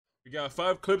We got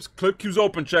 5 clips. Clip queue's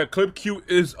open, chat. Clip queue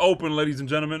is open, ladies and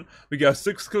gentlemen. We got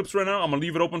 6 clips right now. I'm gonna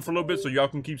leave it open for a little bit so y'all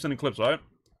can keep sending clips, alright?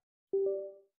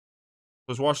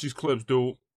 Let's watch these clips,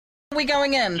 dude. We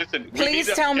going in? Listen,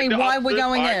 please tell me why we're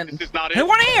going in. This is not it. Hey,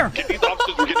 one here! Get these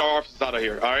officers, we're getting our officers out of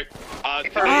here, alright?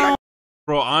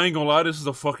 Bro, I ain't gonna lie, this is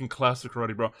a fucking classic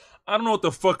already, bro. I don't know what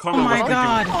the fuck Carmine was thinking.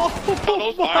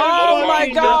 Oh my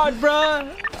god, bro!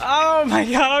 Oh my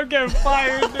god, I'm getting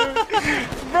fired, dude!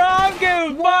 Bro, I'm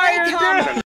getting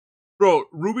fired, dude! Bro,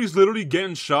 Ruby's literally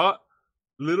getting shot,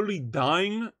 literally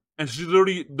dying, and she's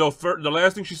literally, the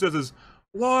last thing she says is,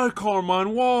 "Why,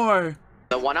 Carmine, why?"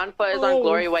 The one on foot is on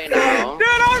Glory Way now. Dude,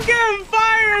 I'm getting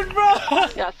fired, bro!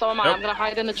 Yeah, so am I. I'm gonna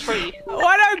hide in the tree.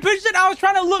 Why did I push it? I was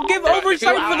trying to give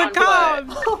oversight for the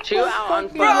cops! 2 out on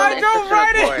foot. Bro, I don't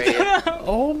write it!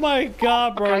 Oh my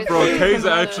god, bro. Bro, Kay's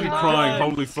actually crying,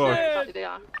 holy fuck.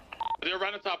 They're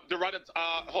right on top, they're right on,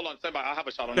 hold on, stand by, I have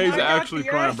a shot on Kay's actually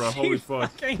crying, bro, holy fuck.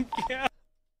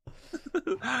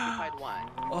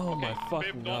 Oh my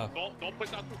fucking god. Don't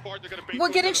push out too far, they're gonna bait. We're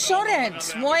getting shot at.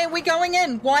 Why are we going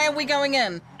in? Why are we going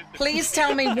in? Please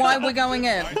tell me why we're going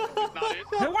in.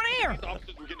 Hey, one here!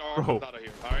 Bro.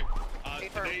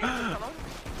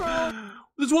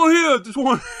 There's one here! There's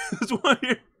one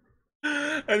here!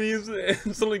 And he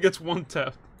instantly gets one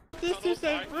tap. This is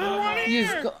a one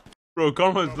here! Bro,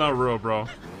 Carmine's not real, bro.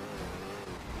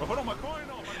 Oh, hold on, my coin!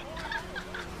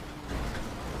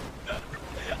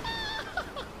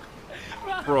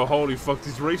 Bro, holy fuck,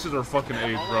 these races are fucking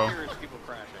AIDS, bro.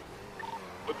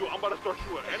 I'm about to start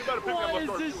shooting. Anybody pick me up, I'm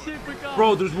start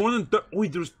Bro, there's more than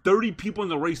wait, there's 30 people in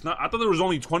the race. I thought there was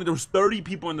only 20. There was 30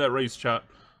 people in that race, chat.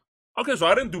 Okay, so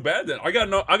I didn't do bad then. I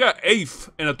got 8th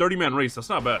in a 30-man race. That's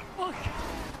not bad. What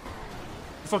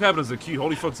the fuck happened to Zaki?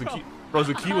 Holy fuck, Zaki. Bro,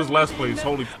 Zaki was last place.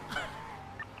 Holy.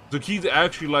 Zaki's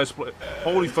actually last place.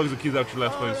 Holy fuck, Zaki's actually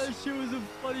last place. That shit was the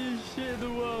funniest shit in the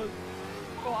world.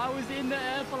 Bro, I was in the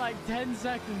air for like 10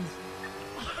 seconds.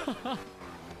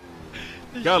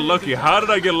 Got lucky. How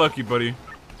did I get lucky, buddy?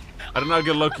 I did not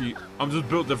get lucky. I'm just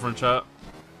built different, chat.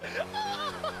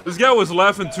 This guy was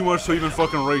laughing too much to even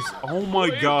fucking race. Oh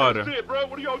my god. Shit, bro.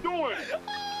 What are y'all doing?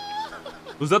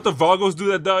 Was that the Vagos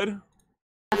dude that died?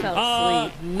 I fell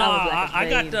asleep. Nah, I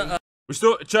got the We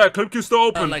still, chat, clip queue still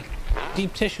open. Like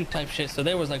deep tissue type shit, so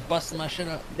they was like busting my shit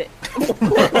up.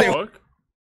 What the fuck?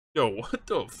 Yo, what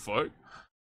the fuck?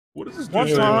 What is this dude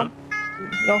saying, man?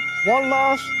 No, one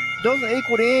loss doesn't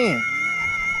equal the end.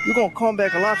 You're gonna come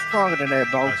back a lot stronger than that,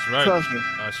 bro. That's right. Trust me.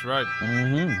 That's right.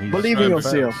 Believe in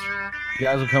yourself. You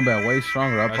guys will come back way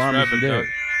stronger. I promise you that.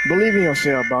 Believe in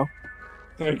yourself, bro.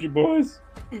 Thank you, boys.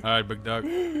 All right, big dog.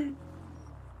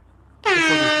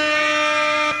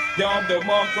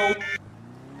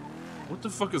 What the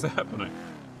fuck is happening?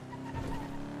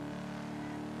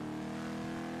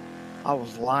 I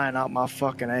was lying out my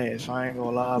fucking ass. I ain't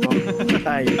gonna lie, bro.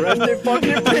 Hey, rest in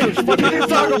fucking bitch. What are you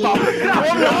talking about? I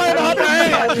was lying out my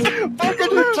ass. What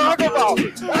are you talking about?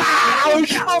 I was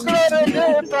talking out that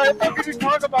ass, bro. What are you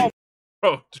talking about?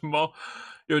 Bro, Jamal.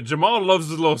 Yo, Jamal loves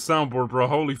his little soundboard, bro.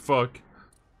 Holy fuck.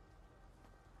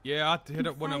 Yeah, I had to hit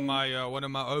up one of my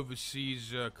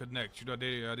overseas connects. You know,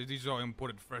 these are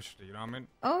imported freshly. You know what I mean?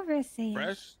 Overseas.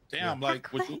 Fresh? Damn, like,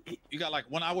 you got like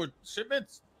 1 hour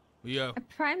shipments? Yeah. A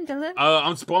prime delivery.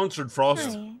 I'm sponsored,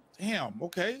 Frost. Damn,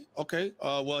 okay.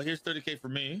 Well, here's 30K for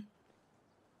me.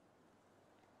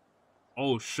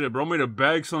 Oh shit, bro made a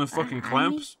bag selling fucking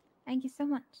clamps. Thank you so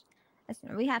much.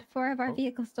 Listen, we had 4 of our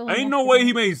vehicles stolen. Ain't no way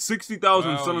he made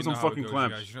 60,000 selling some fucking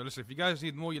clamps. Guys. You know, listen, if you guys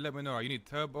need more, you let me know. You need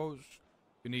turbos,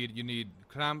 you need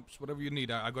clamps, whatever you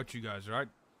need. I got you guys, all right?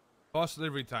 Fast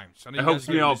delivery times. It helps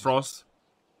me out, Frost.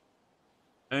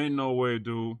 Ain't no way,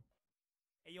 dude.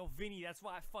 Hey, yo, Vinny, that's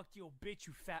why I fucked your bitch,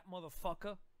 you fat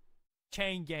motherfucker.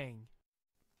 Chain gang.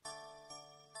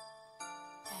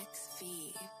 XV.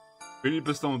 Vinny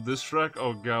Pistone diss track?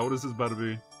 Oh god, what is this about to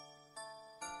be?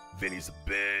 Vinny's a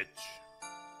bitch.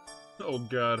 Oh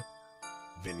god.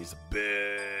 Vinny's a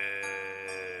bitch.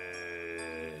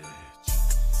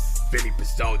 Vinny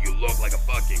Pistone, you look like a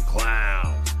fucking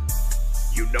clown.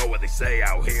 You know what they say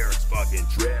out here, it's fucking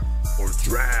drip or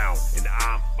drown, and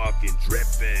I'm fucking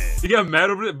dripping. He got mad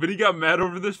over it? Vinny got mad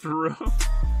over this for real?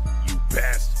 You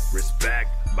best respect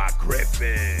my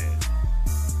gripping.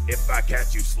 If I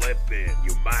catch you slipping,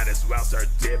 you might as well start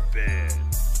dipping.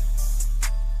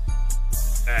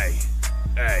 Hey,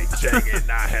 Chang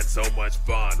and I had so much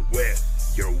fun with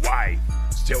your wife.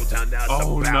 Still telling us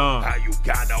about how you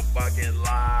got no fucking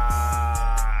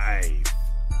life.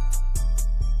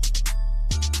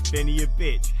 Benny a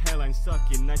bitch, hairline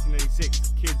sucking,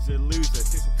 1996, kid's a loser,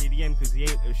 6 PDM cause he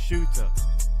ain't a shooter.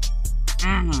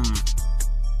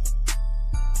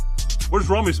 Where's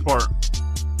Romy's part?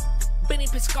 Benny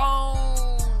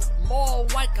Piscone, more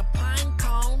like a pine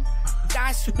cone.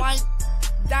 That's right,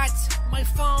 that's my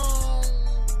phone.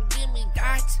 Give me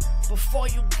that before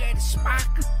you get a smack.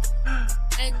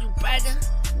 And you better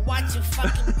watch your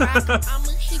fucking back. I'ma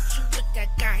hit you with that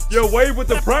guy. Yo, Wave with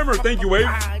the primer. Thank you, Wave.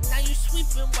 Now you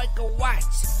sweeping like a watch.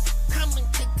 Come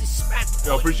and take the smack.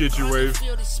 Yo, appreciate you, Wave.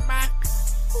 Feel the smack.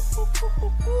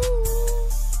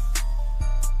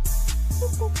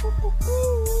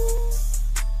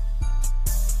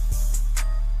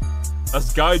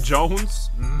 That's Guy Jones?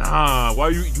 Nah, why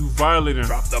you violating?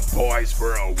 Drop the boys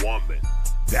for a woman.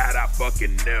 That I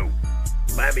fucking knew.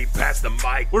 Let me pass the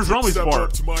mic. Where's Romy's Step part?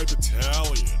 up to my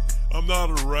battalion. I'm not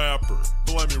a rapper,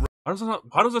 but let me How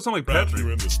does that sound like wrap Patrick?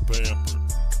 you in this pamper.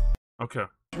 Okay.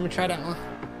 Let me try that one.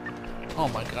 Oh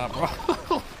my god,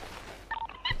 bro.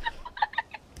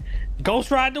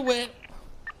 Ghost ride the whip.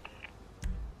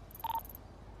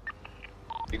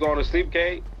 You going to sleep,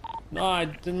 Kate? No, I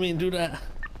didn't mean to do that.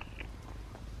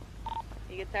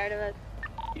 You get tired of us?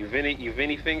 You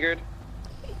Vinny fingered?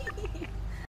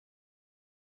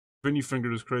 Vinny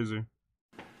fingered is crazy.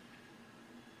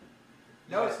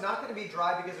 No, it's not going to be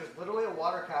dry because there's literally a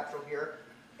water capsule here,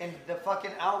 and the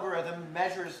fucking algorithm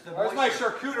measures the Where's my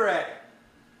charcuterie?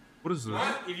 What is this?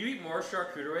 If you eat more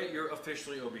charcuterie, you're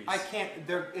officially obese. I can't.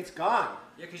 It's gone.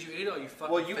 Yeah, because you ate all you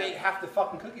fucking. Well, you ate half the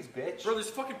fucking cookies, bitch. Bro, there's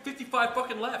fucking 55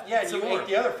 fucking left. Yeah, Eat you some more. ate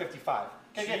the other 55.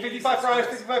 Can I get Jesus 55 fries, Christ.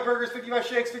 55 burgers, 55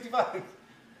 shakes, 55?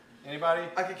 Anybody?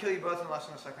 I could kill you both in less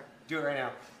than a second. Do it right now.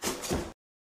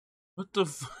 What the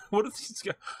what are these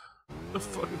guys? What the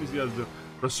fuck are these guys doing?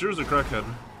 Bro, Steer's a crackhead.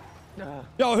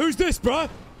 Yo, who's this, bro?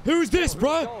 Who's this,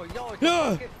 bro?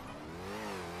 Yeah.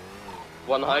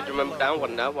 One Hydra member down,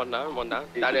 one down, one down, one down.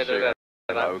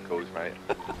 Locals, mate.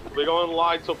 We going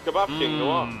lights up Kebab King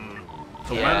or what?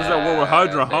 So when is that war with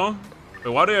Hydra, huh?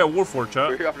 Wait, why are they at war for,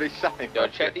 chat? Yo,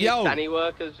 check these Yo. Danny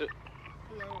workers.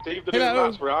 Steve the Hello.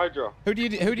 mats for Hydra. Who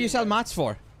do you sell mats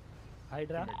for?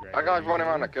 Hydra. That guy's running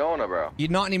around the corner, bro. You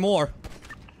not anymore.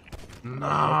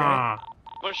 Nah.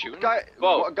 What shooting? Guy,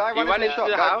 Whoa, guy he ran into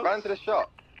the house. Ran into the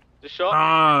shop. The shop?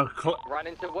 Ah, Ran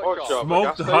into What what shop? shop?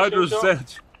 smoked gas Hydra's station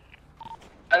set.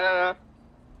 No.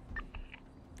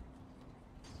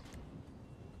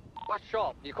 What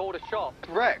shop? You called a shop?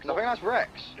 Rex, I think that's Rex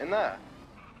in there.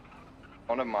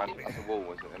 Oh, never mind. That's a wall,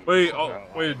 was it? Wait, oh,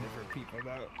 wait.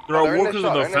 There Oh, are they're in the workers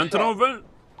shop, of the they're in the fentanyl shop. event?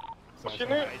 What's your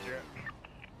name?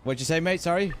 What'd you say, mate?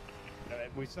 Sorry.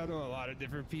 We settle a lot of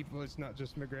different people. It's not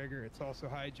just McGregor. It's also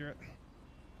Hydra.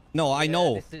 No, I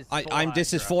know. This is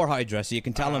This is for Hydra, so you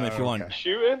can tell him if you want.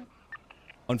 Shooting?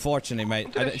 Unfortunately,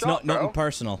 mate, To the it's shop, not nothing bro.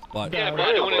 personal, but. Yeah, but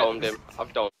I've domed him.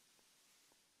 I've domed.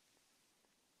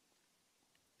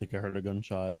 I think I heard a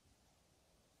gunshot.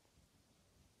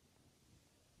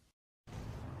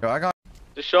 Yo, I got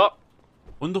The shop?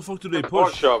 When the fuck do they what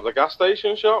push? shop? The gas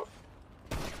station shop?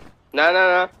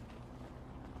 No.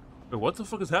 Wait, what the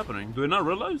fuck is happening? Do they not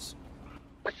realize?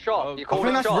 What shop? You I called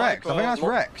think a that's shop? Rex. I think that's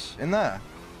Rex in there.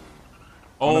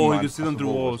 Oh, never you mind. can see them That's a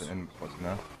through wall, walls. what's in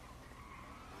there?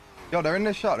 Yo, they're in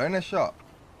this shop. They're in this shop.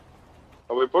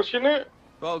 Are we pushing it?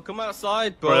 Bro, come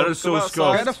outside, Bro, that is so Get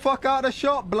scuffed. the fuck out of the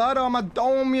shop, blood. I'ma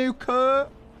dome you, Kurt.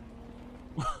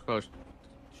 Bro,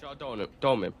 shot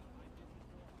dome him.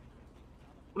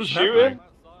 What is Shooting? happening?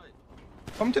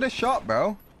 Come to the shop,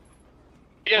 bro.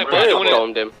 Yeah, I've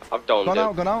domed him. I've domed Gone him.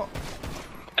 out, gone out.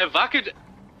 If I could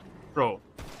Bro.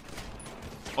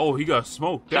 Oh, he got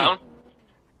smoked. down.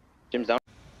 Jim's down.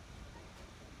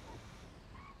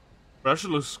 Bro, that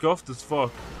shit looks scuffed as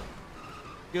fuck.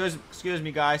 Excuse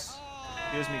me, guys.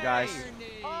 Excuse me, guys.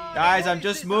 Guys, I'm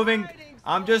just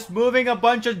moving a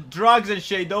bunch of drugs and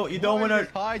shit. You don't wanna.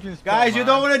 Guys, you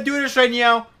don't wanna do this right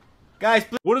now. Guys,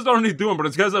 please. What is Arnie doing, bro?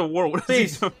 This guy's at war. What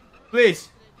is he doing? Please.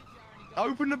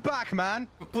 Open the back, man.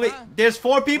 Please. There's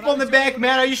 4 people in the back,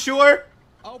 man. Are you sure?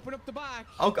 Open up the back.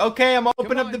 Okay, I'm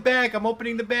opening up the back. I'm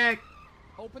opening the back.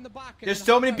 Open the back. There's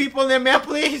so many people in there, man.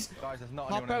 Please. Guys, there's not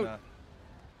Hop anyone in out. there.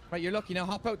 Right, you're lucky now.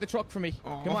 Hop out the truck for me.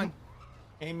 Oh. Come on.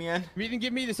 Hey, man. You didn't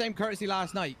give me the same courtesy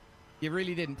last night. You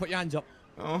really didn't. Put your hands up.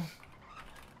 Oh.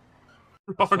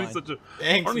 Arnie's such a.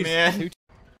 Thanks, Arnie's- man.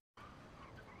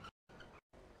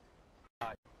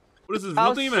 What is this?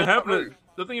 Nothing even happened.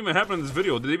 Nothing even happened in this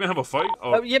video. Did they even have a fight?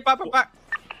 Oh, yeah, back.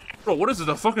 Bro, what is this?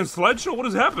 A fucking slideshow? What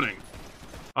is happening?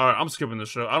 Alright, I'm skipping this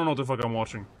show. I don't know what the fuck I'm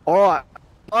watching. Alright,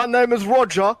 my name is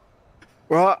Roger,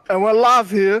 right, and we're live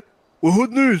here with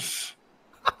Hood News.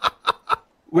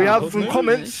 We have some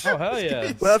comments. Oh, hell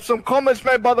yeah. We have some comments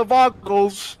made by the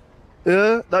Vargals,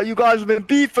 yeah, that you guys have been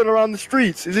beefing around the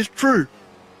streets. Is this true?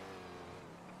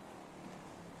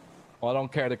 Well, I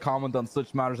don't care to comment on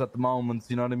such matters at the moment.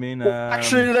 You know what I mean?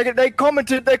 Actually, they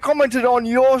commented on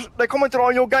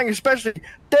your gang especially.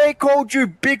 They called you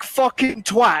big fucking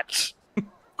twats.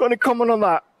 Gonna comment on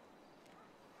that.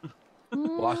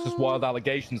 Well, that's just wild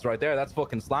allegations right there. That's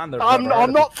fucking slander. I'm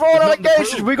not throwing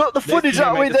allegations. We got the footage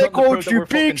that way. They called you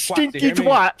big stinky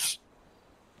twats.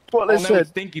 What they said.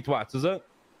 Stinky twats, is it?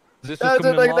 Is this just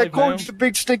coming in They live called now? you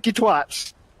big stinky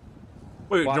twats.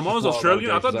 Wait, Jamal's Australian?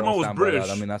 I thought Jamal was British.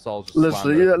 I mean, that's all just Listen,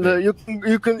 slander. you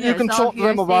can talk to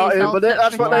them about it, but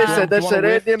that's what they said. They said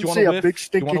ADMC a big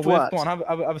stinky twat. Come on,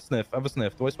 have a sniff. Have a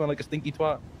sniff. Do I smell like a stinky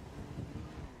twat?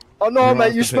 Oh no, Your mate,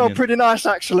 honest you smell opinion. pretty nice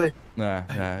actually.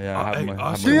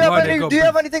 Yeah. Do you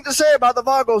have anything to say about the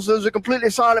Vargos? Those are completely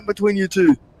silent between you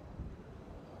two.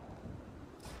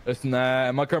 Listen,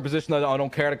 in my current position, I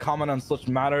don't care to comment on such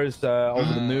matters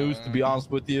over the news, to be honest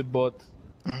with you, but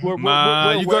we're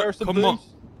aware of some things.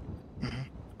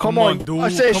 Come on, dude. I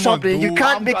say something. You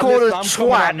can't be called a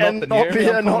twat and not be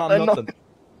not.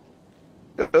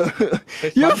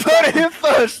 You've heard it here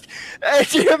first.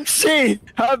 AGMC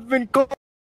have been called.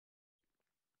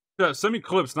 Yeah, send me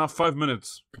clips, not 5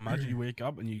 minutes. Imagine you wake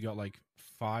up and you got like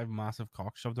 5 massive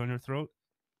cocks shoved down your throat,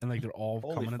 and like they're all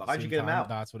Holy coming at fuck, the how'd you same get 'em time. out?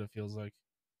 That's what it feels like.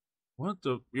 What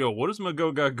the? Yo, what does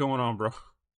Mago got going on, bro?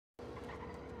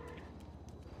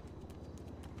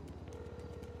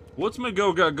 What's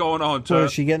Mago got going on, So chat?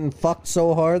 is she getting fucked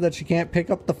so hard that she can't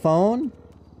pick up the phone?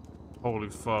 Holy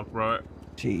fuck, bro.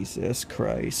 Jesus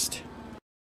Christ.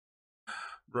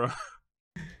 Bro.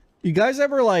 You guys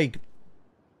ever like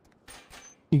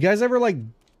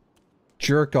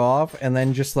jerk off and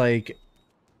then just like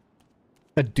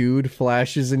a dude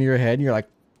flashes in your head and you're like,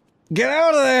 get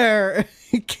out of there!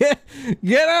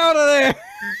 get out of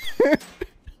there!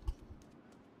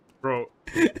 Bro.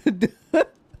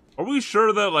 Are we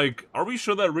sure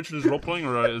that Richard is role-playing,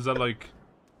 or is that like...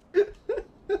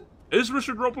 Is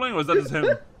Richard role-playing, or is that just him?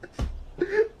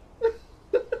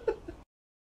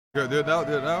 Go, do it now,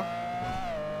 do it now.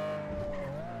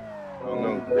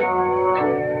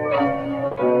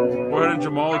 Go ahead and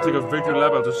Jamal take a victory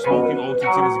lap after smoking OTT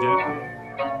in his game.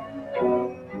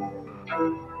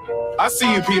 I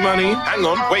see you, P-Money. Hang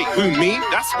on, wait, who, me?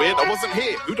 That's weird, I wasn't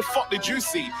here. Who the fuck did you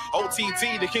see?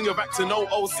 OTT, the king of acting, no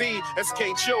OC.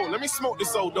 SK chill, let me smoke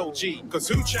this old OG. Cause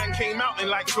Hu Chang came out in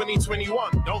like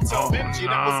 2021. Don't tell Benji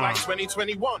that was like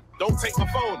 2021. Don't take my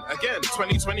phone, again,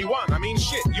 2021. I mean,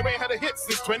 shit, you ain't had a hit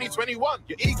since 2021.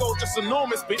 Your ego just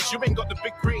enormous, bitch. You ain't got the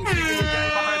big green. Keeping your gang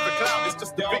behind the cloud, it's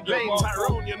just the big lane.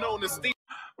 Tyrone, you're known as Steve.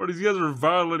 Bro, these guys are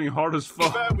violating hard as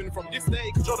fuck. From this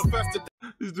day, cause you're the first to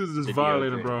These dudes are just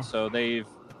violating, bro. So they've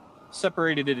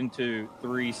separated it into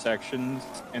 3 sections.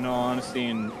 In all honesty,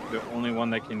 and the only one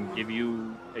that can give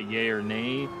you a yay or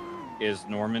nay is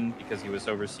Norman, because he was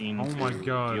overseen to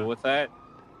deal with that.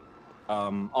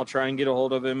 I'll try and get a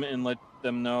hold of him and let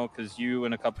them know, because you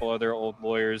and a couple other old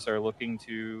lawyers are looking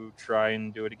to try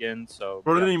and do it again. So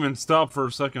Bro, didn't even stop for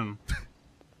a second.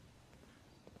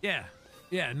 Yeah,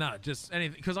 no, just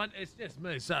anything, because it's just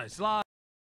me, so slide.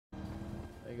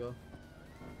 There you go.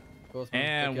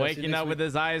 And waking up with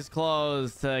his eyes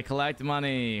closed to collect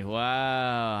money.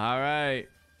 Wow. All right.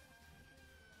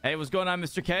 Hey, what's going on,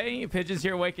 Mr. K? Pigeon's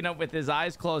here waking up with his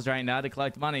eyes closed right now to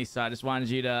collect money. So I just wanted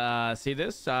you to see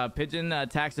this. Pigeon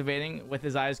tax evading with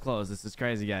his eyes closed. This is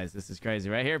crazy, guys. This is crazy.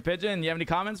 Right here, Pigeon. You have any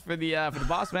comments for the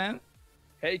boss, man?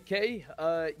 Hey, K.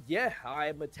 Yeah,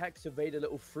 I'm a tax evader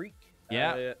little freak.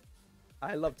 Yeah.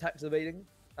 I love tax evading.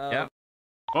 Yeah.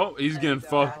 Oh, he's getting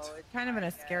fucked. It's kind of in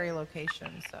a scary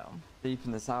location, so. Deep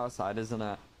in the south side, isn't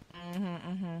it?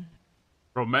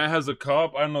 Bro, Matt has a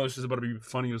cop. I don't know, this is about to be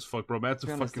funny as fuck, bro. Matt's a To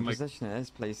be honest, fucking the like... position of this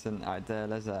place isn't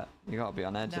ideal, is it? You gotta be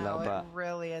on edge a No, little it bit.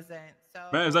 really isn't. So.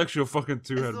 Matt is actually a fucking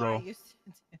two-head, bro.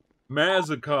 Matt is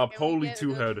a cop. Holy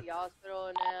two-head.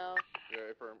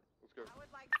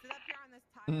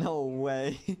 No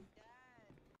way.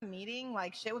 Meeting,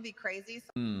 like shit would be crazy.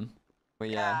 So, But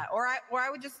yeah. or I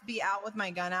would just be out with my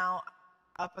gun out,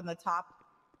 up in the top,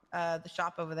 the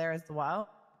shop over there as well.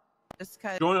 Just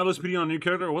cause. Join LSPD on a new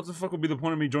character? What the fuck would be the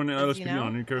point of me joining LSPD on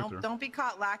a new character? Don't be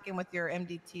caught lacking with your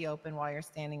MDT open while you're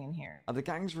standing in here. Are the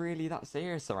gangs really that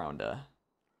serious around her?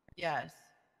 Yes.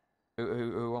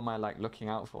 Who am I like looking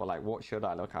out for? Like, what should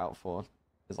I look out for?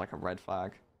 Is like a red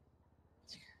flag.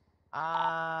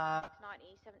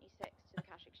 1976 to the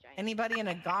cash exchange. Anybody in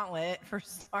a gauntlet for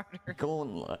starters.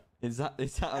 Gauntlet? Is that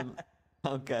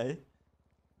okay?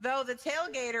 Though the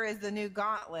tailgater is the new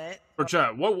gauntlet. For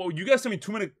chat, what you guys sent me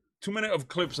 2 minute of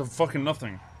clips of fucking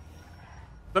nothing.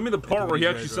 Send me the part where he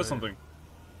actually said something.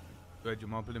 Go ahead,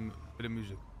 Jamal, put in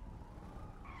music.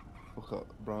 Fuck up,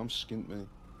 bro, I'm skint, me.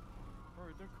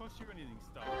 don't cost you anything,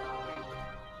 stuff.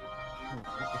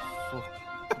 What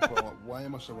the fuck? Bro, why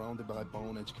am I surrounded by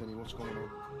boneheads, Kenny? What's going on?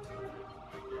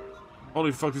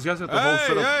 Holy fuck, these guys got the whole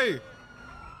setup. Hey!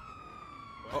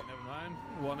 Oh, never mind.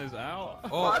 One is out.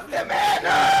 Oh.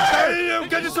 Damn,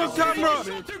 get this on camera!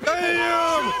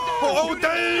 Damn! Oh,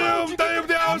 damn! Damn,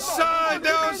 they're outside!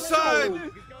 They're outside!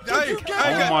 Hey,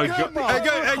 Oh my god.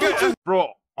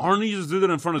 Bro, Arnie just did it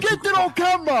in front of Get it on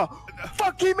camera!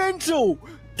 Fucking mental!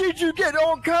 Did you get it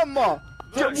on camera?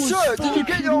 Sir, did you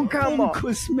get it on camera?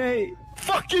 Bonkers, mate.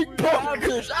 Fucking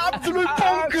bonkers! Absolute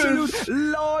bonkers!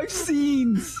 Absolute live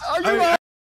scenes! Are you right?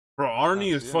 Bro,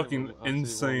 Arnie is fucking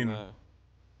insane.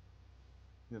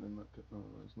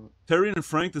 Terry and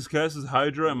Frank disguised as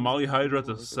Hydra and Molly Hydra at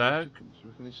the sack?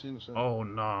 Oh,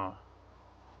 nah.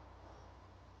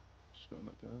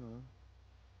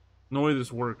 No way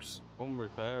this works. I'm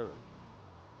repairing.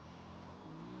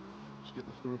 Just get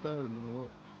the repairing and what?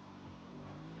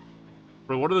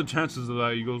 Bro, what are the chances of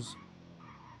that, Eagles?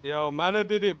 Yo, Manor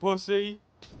did it, pussy.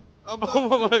 Oh my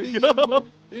god.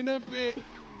 In a bit.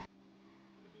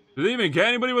 Did they even get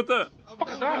anybody with that?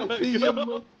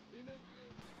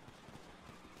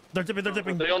 They're dipping, they're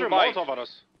dipping. They on Molotov on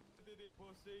us.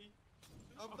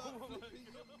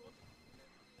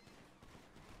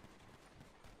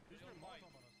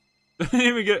 They didn't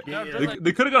even get.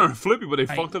 They could have gotten Flippy, but they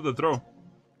fucked up the throw.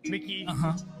 Mickey.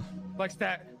 Flex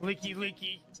that. Licky,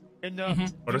 licky. And Oh,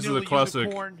 this is a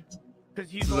classic. Because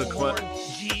he's a classic.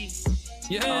 G.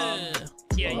 Yeah.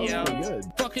 Yeah.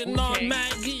 Fucking on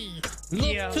Maggie.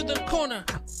 Look to the corner.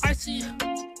 I see.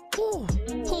 Ooh,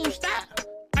 who's that?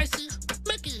 I see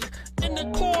Mickey in the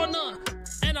corner.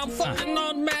 And I'm fucking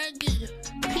on Maggie.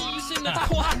 He's in the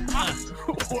corner.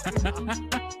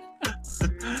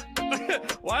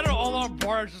 Why do all our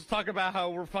bars just talk about how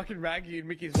we're fucking Raggy and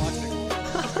Mickey's watching?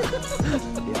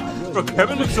 Bro,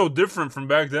 Kevin looks so different from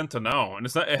back then to now, and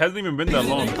it's not. It hasn't even been that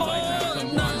long.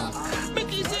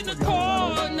 Mickey's in the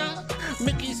corner.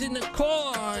 Mickey's in the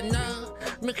corner.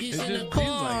 Mickey's in the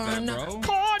corner.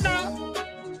 Corner.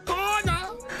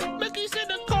 Mickey's in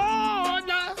the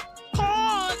corner.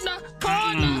 Corner.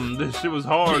 This shit was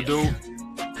hard, dude.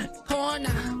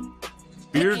 Corner.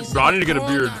 Beard? Bro, I need to get a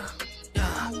beard.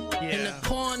 In the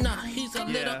corner, he's a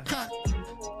little cut.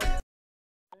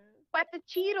 Wipe the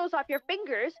Cheetos off your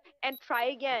fingers and try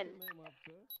again.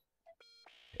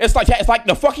 It's like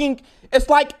the fucking. It's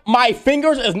like my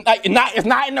fingers is not. It's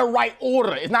not in the right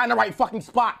order. It's not in the right fucking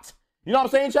spot. You know what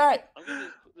I'm saying, Chad? I'm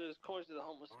gonna there's coins to the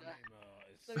homeless guy.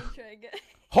 Let me try again.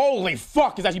 Holy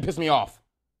fuck! It's actually pissed me off.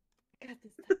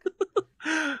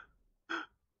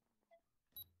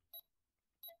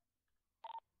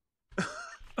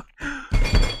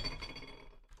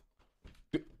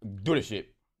 Do this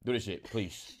shit. Do this shit,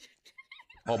 please.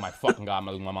 Oh my fucking god, I'm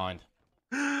losing my mind.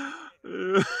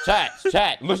 Chat,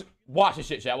 listen, watch this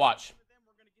shit, chat, watch.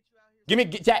 Give me a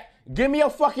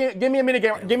mini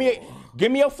game.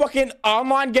 Give me a fucking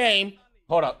online game.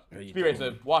 Hold up. Speed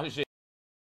racer, watch this shit.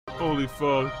 Holy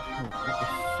fuck.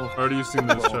 Already seen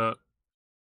this chat.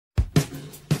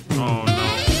 Oh no.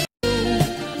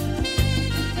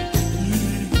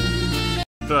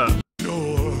 That.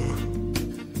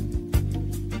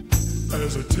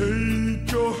 As I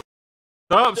take your...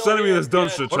 Stop sending me this dumb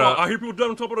shit, chat. I hear people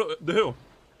down on top of the hill.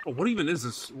 Oh, what even is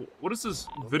this? What is this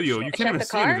video? You can't even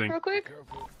see anything. Real quick.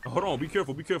 Hold on, be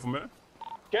careful, man.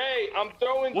 Okay, I'm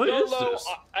throwing solo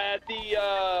at the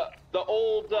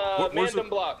old Mandem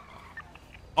block.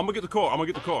 I'm gonna get the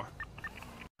car.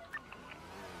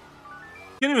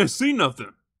 Can't even see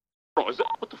nothing. Bro, is that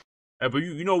what the? Hey, but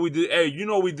you know we did. Hey, you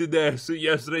know we did that shit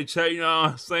yesterday, chat. You know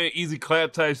what I'm saying? Easy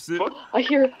clap type shit. I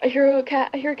hear a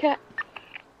cat. I hear a cat.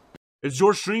 It's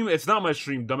your stream. It's not my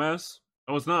stream, dumbass.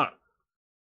 No, it's not.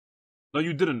 No,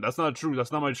 you didn't. That's not true.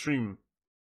 That's not my stream.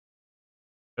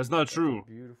 That's not true.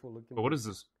 Beautiful looking. But what is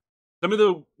this? Send me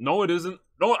the. No, it isn't.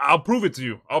 No, I'll prove it to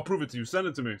you. I'll prove it to you. Send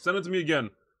it to me. Send it to me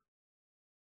again.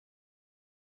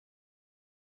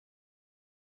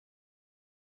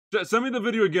 Send me the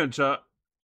video again, chat.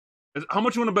 How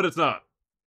much you want to bet it's not?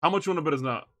 How much you want to bet it's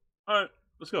not? All right,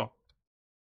 let's go.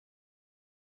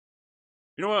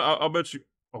 You know what? I'll bet you.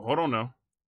 Oh, hold on now.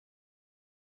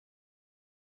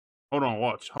 Hold on,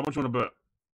 watch. How much you want to bet?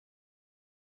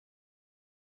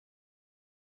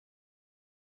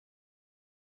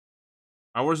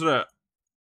 All right, where's it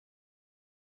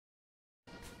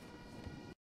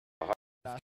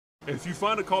at? If you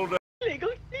find a call of that. Go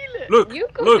steal it. Look, You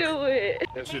go look. do it.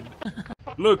 That shit.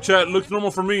 Look, chat. Looks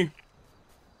normal for me.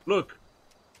 Look.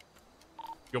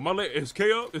 Yo, my leg. Is K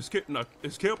up? Is K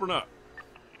up or not?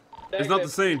 It's not the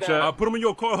same, chat. I put him in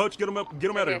your car, Hutch. Get him up. Get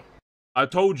him out of here. I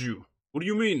told you. What do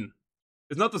you mean?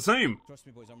 It's not the same. Trust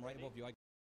me, boys. I'm right above you.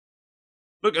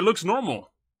 Look, it looks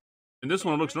normal. In this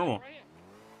one, it looks normal.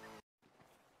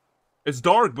 It's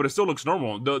dark, but it still looks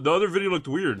normal. The other video looked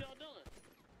weird.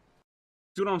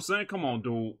 See what I'm saying? Come on,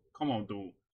 dude. Come on,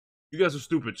 dude. You guys are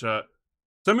stupid, chat.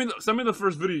 Send me the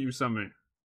first video you sent me.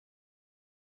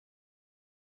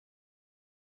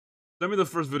 Send me the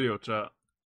first video, chat.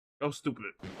 That was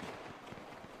stupid.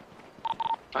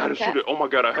 I had to shoot it. Oh my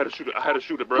god, I had to shoot it. I had to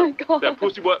shoot it, bro. Oh that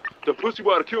pussy boy, the pussy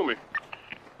boy to kill me.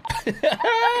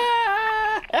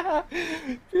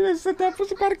 You said that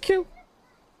pussy about to kill.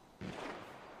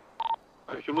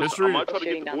 History? No,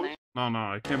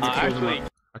 I can't be exposing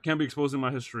I can't be exposing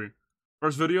my history.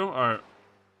 First video? Alright.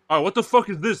 Alright, what the fuck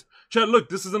is this? Chat, look,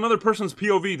 this is another person's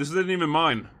POV. This isn't even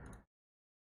mine.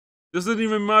 This isn't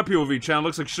even my POV, chat. It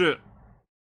looks like shit.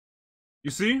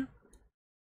 You see?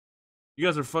 You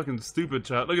guys are fucking stupid,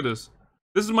 chat. Look at this.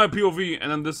 This is my POV,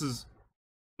 and then this is...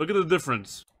 Look at the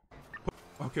difference.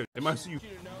 Okay, it might see you.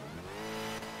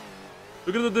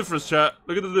 Look at the difference, chat.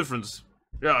 Look at the difference.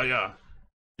 Yeah.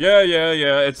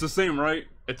 It's the same, right?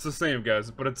 It's the same,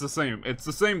 guys. But it's the same. It's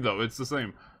the same, though. It's the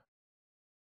same.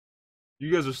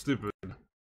 You guys are stupid.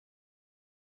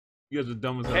 You guys are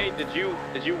dumb as hell. Hey, did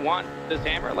you want this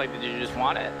hammer? Like, did you just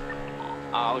want it?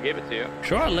 I'll give it to you.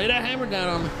 Sure, lay that hammer down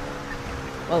on me.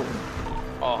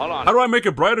 Oh, hold on. How do I make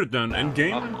it brighter then? In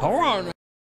game? Hold on.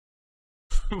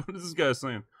 What is this guy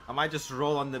saying? I might just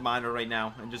roll on the Manor right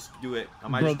now and just do it. I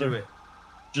might just do it.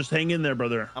 Just hang in there,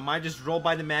 brother. I might just roll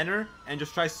by the Manor and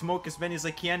just try smoke as many as I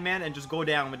can, man, and just go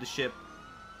down with the ship.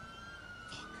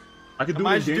 I could do it. I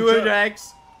might just do it,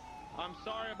 Rex. I'm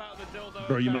sorry about the dildo.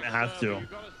 Bro, you might have to. You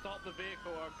gotta stop the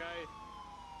vehicle, okay?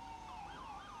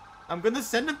 I'm gonna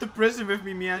send him to prison with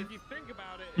me, man. If you think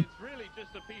about it, it's really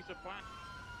just a piece of plastic.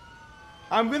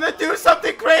 I'm gonna do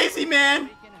something crazy, man.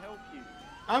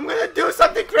 I'm gonna do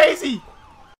something crazy.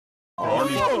 How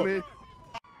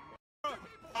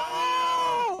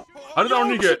did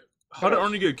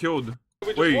Arnie get killed?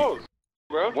 Wait.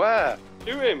 Bro. Where?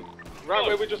 Shoot him. Right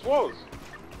where we just was.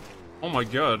 Oh my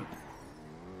god.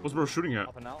 What's bro shooting at?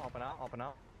 Up and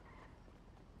out.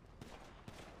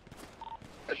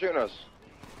 They're shooting us.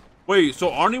 Wait, so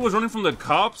Arnie was running from the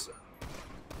cops?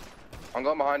 I'm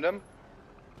going behind him.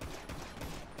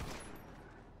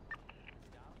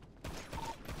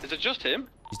 Is it just him?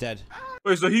 He's dead.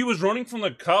 Wait, so he was running from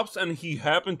the cops and he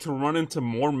happened to run into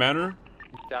more Manor?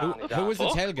 Who was the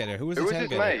tailgater? Who was the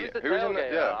tailgater? Who was in the,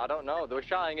 yeah. I don't know. They were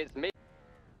shouting, it's me.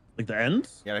 Like the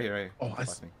ends? Yeah, right here. Oh, I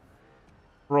see.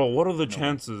 Bro, what are the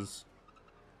chances?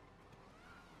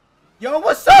 Yo,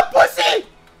 what's up, pussy?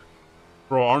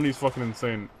 Bro, Arnie's fucking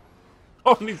insane.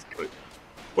 Arnie's...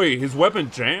 Wait, his weapon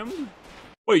jammed?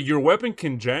 Wait, your weapon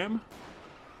can jam?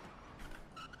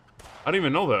 I didn't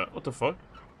even know that. What the fuck?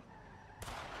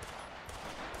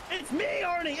 It's me,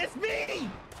 Arnie! It's me!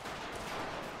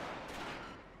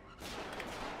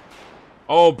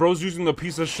 Oh, bro's using the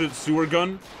piece of shit sewer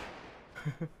gun?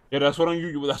 Yeah, that's what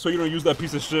that's why you don't use that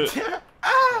piece of shit. He's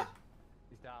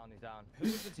down.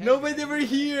 No way they were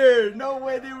here. No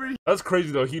way they were here. That's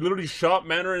crazy though. He literally shot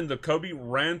Manor in the cubby,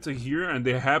 ran to here, and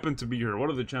they happened to be here. What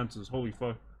are the chances? Holy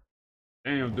fuck.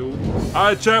 Damn, dude.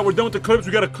 Alright, chat, we're done with the clips.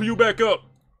 We gotta queue back up.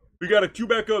 We gotta queue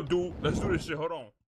back up, dude. Let's do this shit. Hold on.